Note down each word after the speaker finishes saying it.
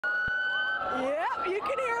Yep, you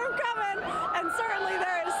can hear them coming, and certainly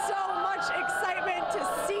there is so much excitement to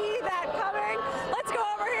see that coming. Let's go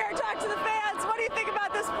over here and talk to the fans. What do you think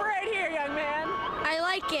about this parade here, young man? I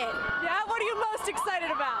like it. Yeah, what are you most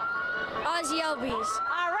excited about? Ozzie Albies.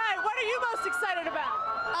 All right, what are you most excited about?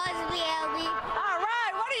 Ozzie Albies. All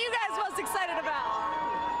right, what are you guys most excited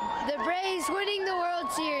about? The Braves winning the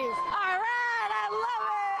World Series. All right, I love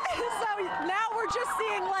it. So now we're just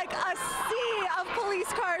seeing like a sea of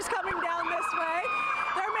police cars coming down this way.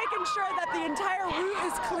 They're making sure that the entire route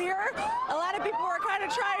is clear. A lot of people were kind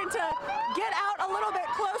of trying to get out a little bit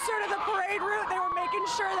closer to the parade route. They were making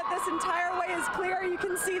sure that this entire way is clear. You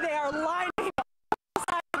can see they are lining up the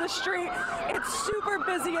side of the street. It's super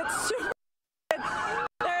busy. It's super good.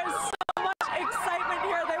 There's so much excitement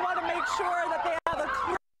here. They want to make sure that they have a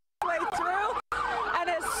clear way through. And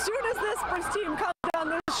as soon as this team comes down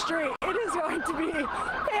this street, it is going to be